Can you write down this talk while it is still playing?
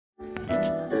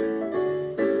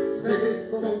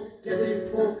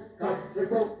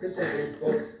city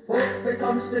folk. Folk for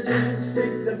Constantine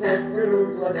Street and folk for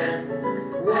Jerusalem.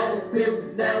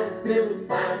 Wallfield, Nellfield,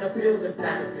 Manorfield and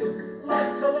Canterfield.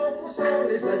 Lots of local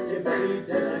stories that you may read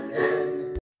in a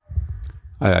can.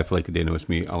 Hi, I've like a day with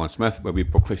me, Alan Smith, where we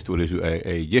published stories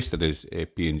yesterday's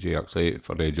P&J actually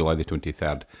for July the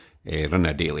 23rd. Running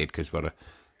a day late because we're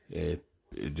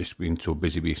just been so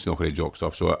busy with Snochery Jock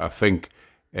stuff. So I think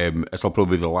this will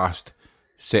probably be the last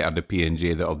set of the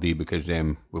P&J that I'll do because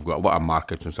we've got a lot of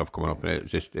markets and stuff coming up and it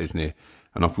just isn't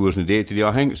enough hours in the day to do,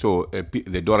 I think. So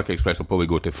the Doric Express will probably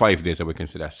go to 5 days a week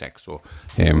instead of 6. So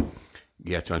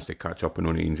get a chance to catch up on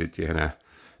all the things that you kind of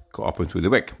caught up on through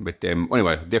the week. But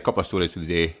anyway, I'll do a couple of stories for the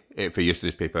day for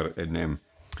yesterday's paper and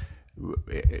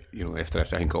after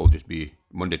this I think it'll just be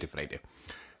Monday to Friday.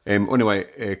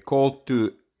 Anyway, call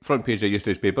to front page of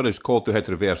yesterday's paper is call to hit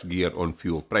reverse gear on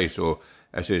fuel price. So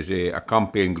this is a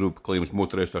campaign group claims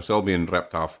motorists are still being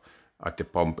ripped off at the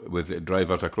pump, with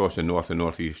drivers across the north and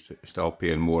northeast still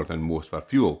paying more than most for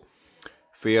fuel.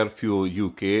 Fair Fuel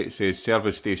UK says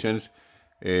service stations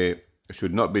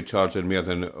should not be charging more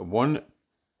than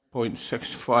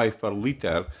 1.65 per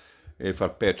litre for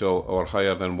petrol or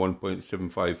higher than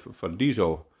 1.75 for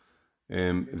diesel.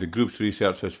 The group's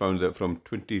research has found that from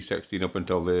 2016 up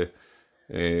until the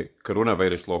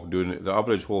coronavirus lockdown, the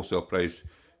average wholesale price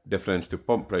difference to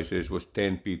pump prices was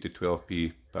 10p to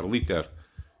 12p per litre.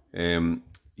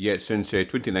 Yet since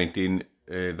 2019,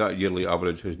 that yearly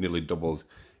average has nearly doubled,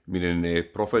 meaning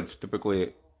profits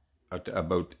typically at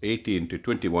about 18 to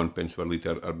 21 pence per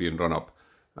litre are being run up,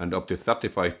 and up to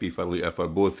 35p per litre for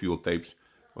both fuel types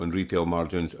on retail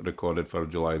margins recorded for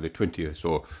July the 20th.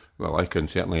 So, well, I can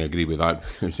certainly agree with that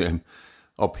because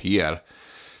up here,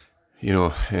 you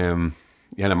know,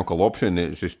 you had a muckle option.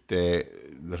 It's just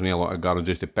there's not a lot of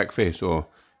garages to pick for, so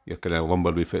you're kind of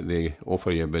lumbered with what they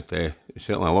offer you, but it's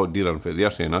certainly a lot dearer than what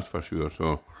they're saying, that's for sure.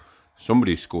 So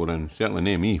somebody's scoring, certainly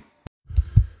not me.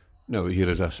 Now here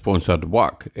is a sponsored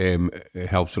walk. It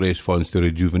helps raise funds to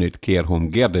rejuvenate care home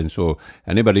garden. So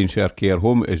an Aberdeenshire care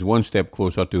home is one step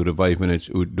closer to reviving its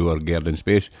outdoor garden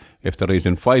space after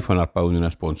raising £500 in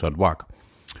a sponsored walk.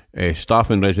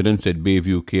 Staff and residents at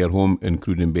Bayview Care Home in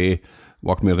Cruden Bay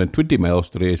walked more than 20 miles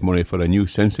to raise money for a new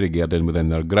sensory garden within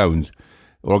their grounds.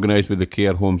 Organised with the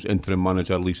care home's interim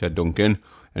manager Lisa Duncan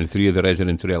and 3 of the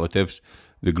residents' relatives,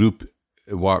 the group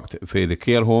walked for the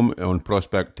care home on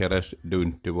Prospect Terrace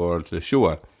down towards the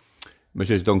shore.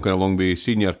 Mrs Duncan, along with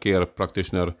senior care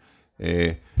practitioner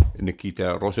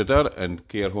Nikita Rossiter and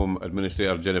care home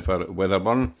administrator Jennifer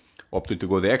Weatherburn, opted to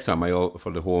go the extra mile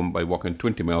for the home by walking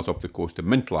 20 miles up the coast to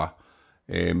Mintla.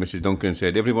 Mrs Duncan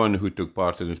said everyone who took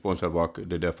part in the sponsored walk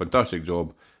did a fantastic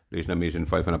job, raising an amazing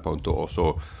 £500 total.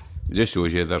 So it just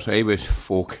shows you there's always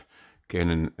folk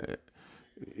willing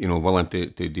to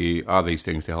do all these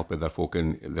things to help other folk,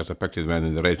 and there's a picture of them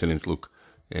and the residents look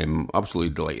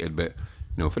absolutely delighted. But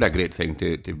for that great thing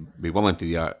to be willing to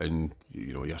do that in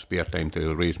your spare time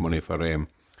to raise money for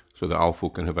so that all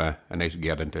folk can have a nice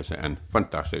garden to sit in.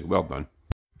 Fantastic, well done.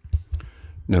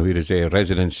 Now here is a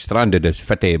residents stranded as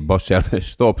Fitty bus service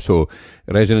stops. So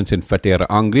residents in Fitty are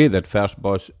angry that First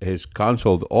Bus has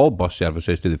cancelled all bus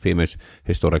services to the famous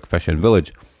historic fishing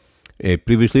village.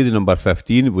 Previously the number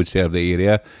 15 would serve the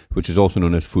area, which is also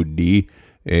known as Food D,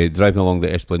 driving along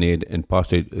the Esplanade and past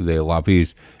the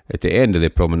Lavies at the end of the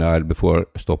promenade before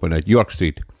stopping at York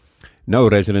Street. Now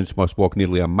residents must walk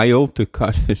nearly a mile to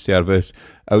catch the service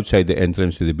outside the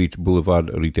entrance to the Beach Boulevard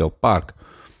Retail Park.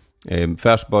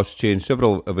 First Bus changed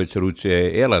several of its routes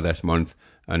earlier this month,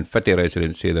 and Fitty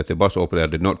residents say that the bus operator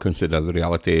did not consider the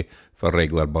reality for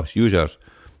regular bus users.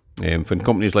 When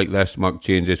companies like this make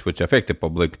changes which affect the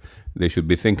public, they should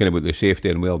be thinking about the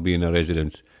safety and well-being of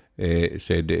residents,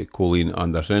 said Colleen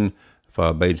Anderson, for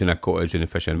abides in a cottage in the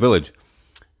fishing village.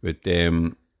 But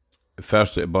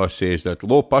First Bus says that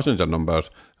low passenger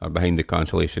numbers are behind the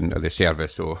cancellation of the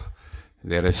service. So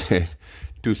there is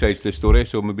two sides to the story.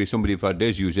 So maybe somebody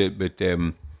does use it, but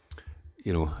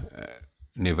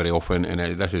not very often.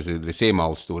 And this is the same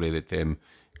old story that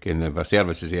the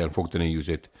service is there and folk don't use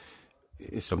it.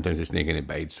 Sometimes it's not going to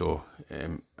bide. So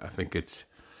I think it's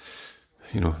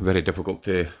very difficult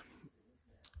to.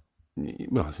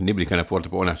 Well, nobody can afford to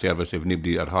put on a service if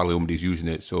nobody or hardly nobody's using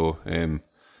it. So I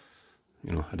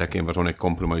reckon there's only a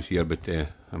compromise here, but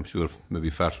I'm sure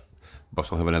maybe First Bus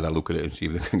will have another look at it and see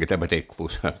if they can get a bit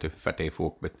closer to Fitty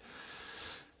folk. But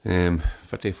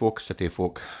Fitty folk, city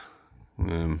folk,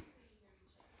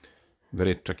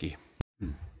 very tricky.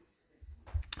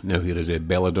 Now here is a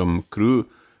Belladum crew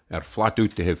are flat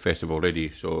out to have festival ready.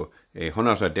 So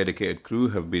Hunters, a dedicated crew,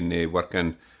 have been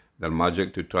working their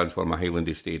magic to transform a Highland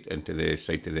estate into the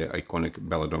site of the iconic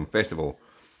Belladum Festival.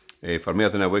 For more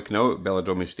than a week now,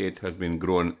 Belladrum Estate has been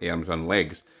growing arms and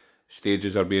legs.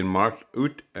 Stages are being marked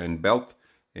out and built,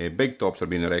 big tops are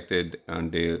being erected,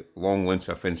 and long lengths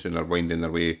of fencing are winding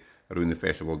their way around the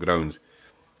festival grounds.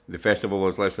 The festival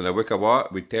is less than a week away,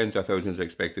 with tens of thousands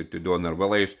expected to don their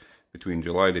willies between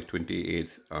July the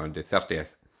 28th and the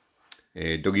 30th.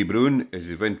 Dougie Brown is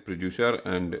the event producer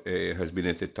and has been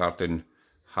at the Tartan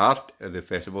heart of the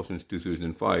festival since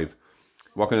 2005.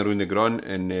 Walking around the ground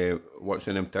in what's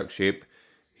in intact shape,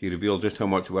 he revealed just how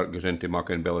much work goes into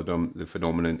making Belladrum the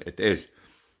phenomenon it is.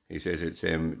 He says it's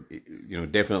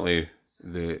definitely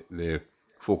the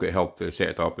folk that helped set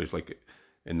it up is like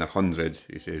in their hundreds.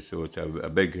 He says so it's a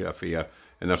big affair,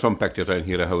 and there's some pictures in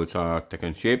here of how it's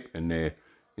taking shape, and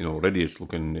already it's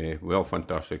looking well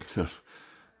fantastic. There's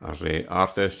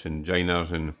artists and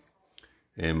diners and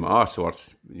all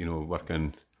sorts,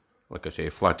 working, like I say,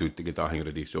 flat out to get that thing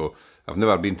ready. So I've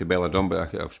never been to Belladrum,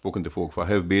 but I've spoken to folk who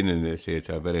have been, and they say it's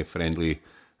a very friendly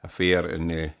affair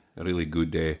and a really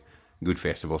good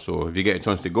festival. So if you get a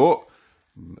chance to go,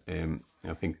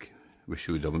 I think we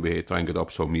should. I'll maybe try and get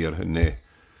up somewhere, and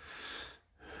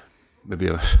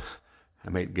maybe I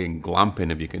might get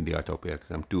glamping if you can do it up here, because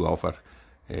I'm too old for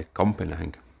camping, I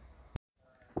think.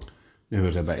 Now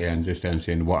there's a bit of just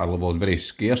saying water level is very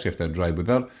scarce after dry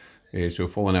weather. So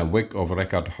following a week of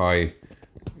record high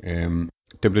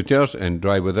temperatures and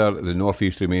dry weather, the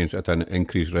northeast remains at an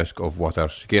increased risk of water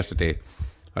scarcity.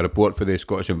 A report for the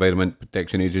Scottish Environment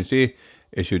Protection Agency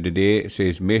issued today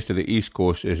says most of the east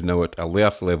coast is now at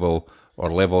alert level,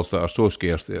 or levels that are so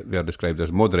scarce that they are described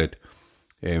as moderate.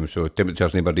 So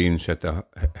temperatures in Aberdeen hit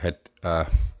a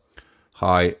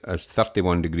high as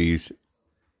 31 degrees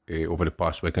over the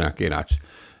past week, and again that's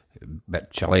a bit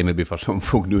chilly maybe for some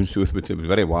folk doing south, but it was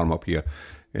very warm up here.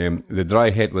 The dry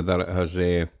hot weather has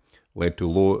led to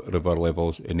low river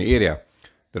levels in the area.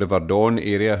 The River Don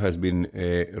area has been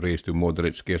raised to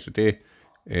moderate scarcity,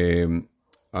 and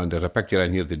there's a picture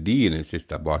in here of the Dee, and it's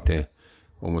just about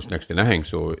almost next to nothing,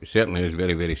 so it certainly is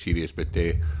very, very serious. But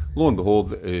lo and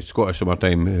behold, Scottish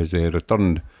summertime has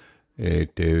returned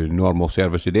to normal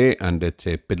service today, and it's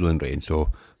piddling rain, so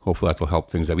hopefully that'll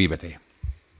help things a wee bit.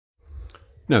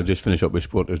 Now, just finish up with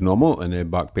sport as normal, and the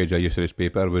back page of yesterday's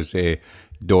paper was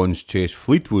Don's chase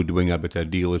Fleetwood winger, but the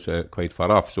deal is quite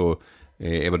far off. So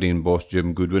Aberdeen boss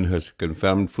Jim Goodwin has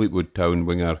confirmed Fleetwood Town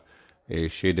winger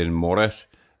Shayden Morris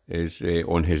is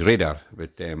on his radar,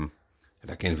 but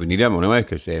I can't even need him anyway,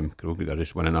 because they're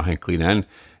just winning nothing clean in,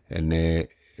 and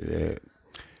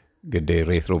good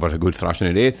Wraith Rovers a good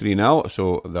thrashing today, 3-0,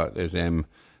 so that is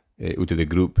out of the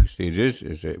group stages,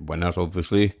 is winners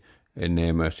obviously, and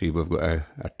I see we've got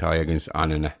a tie against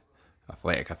Annan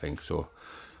Athletic, I think, so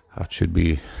that should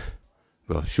be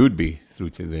through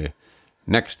to the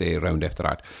next round after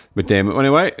that. But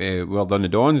anyway, well done the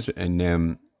Dons,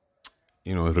 and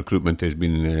recruitment has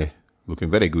been looking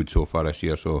very good so far this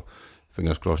year, so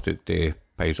fingers crossed it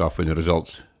pays off in the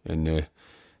results in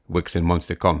weeks and months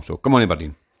to come. So come on,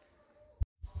 Aberdeen.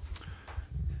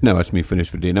 Now that's me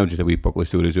finished for the day now. Just a wee couple of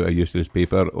stories out of yesterday's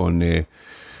paper on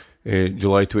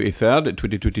July 23rd,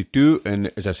 2022,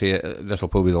 and as I say, this will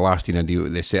probably be the last thing I do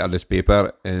with the set of this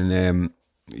paper, and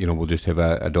we'll just have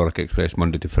a Doric Express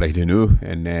Monday to Friday now,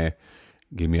 and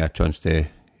give me a chance to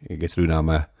get through now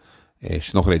my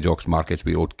Snochery Jock's markets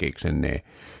with oatcakes and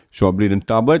shortbread and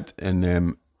tablet,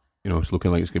 and it's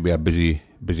looking like it's going to be a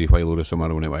busy while over the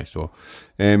summer anyway. So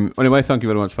anyway, thank you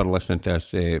very much for listening to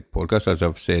this podcast. As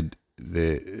I've said,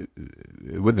 the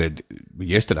weather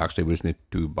yesterday actually wasn't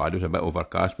too bad. It was a bit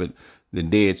overcast, but the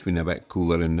day it's been a bit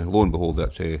cooler, and lo and behold,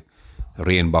 that's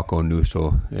rain back on now.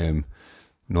 So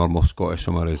normal Scottish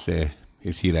summer is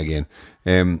here again.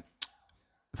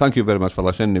 Thank you very much for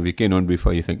listening. If you came on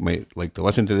before you think might like to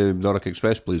listen to the Doric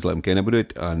Express, please let them ken about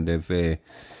it, and if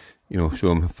show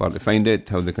them how to find it,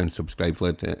 how they can subscribe to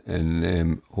it,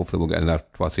 and hopefully we'll get another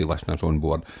 2 or 3 listeners on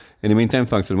board. In the meantime,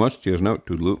 thanks very much. Cheers now.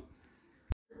 Toodaloo.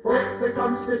 Fuck the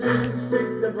Constitution,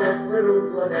 speak the fuck the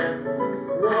rules again.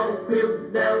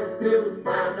 Wallfield, Nellfield,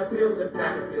 Manorfield and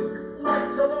Canterfield.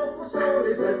 Lots of local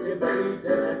stories that you made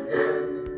in a can.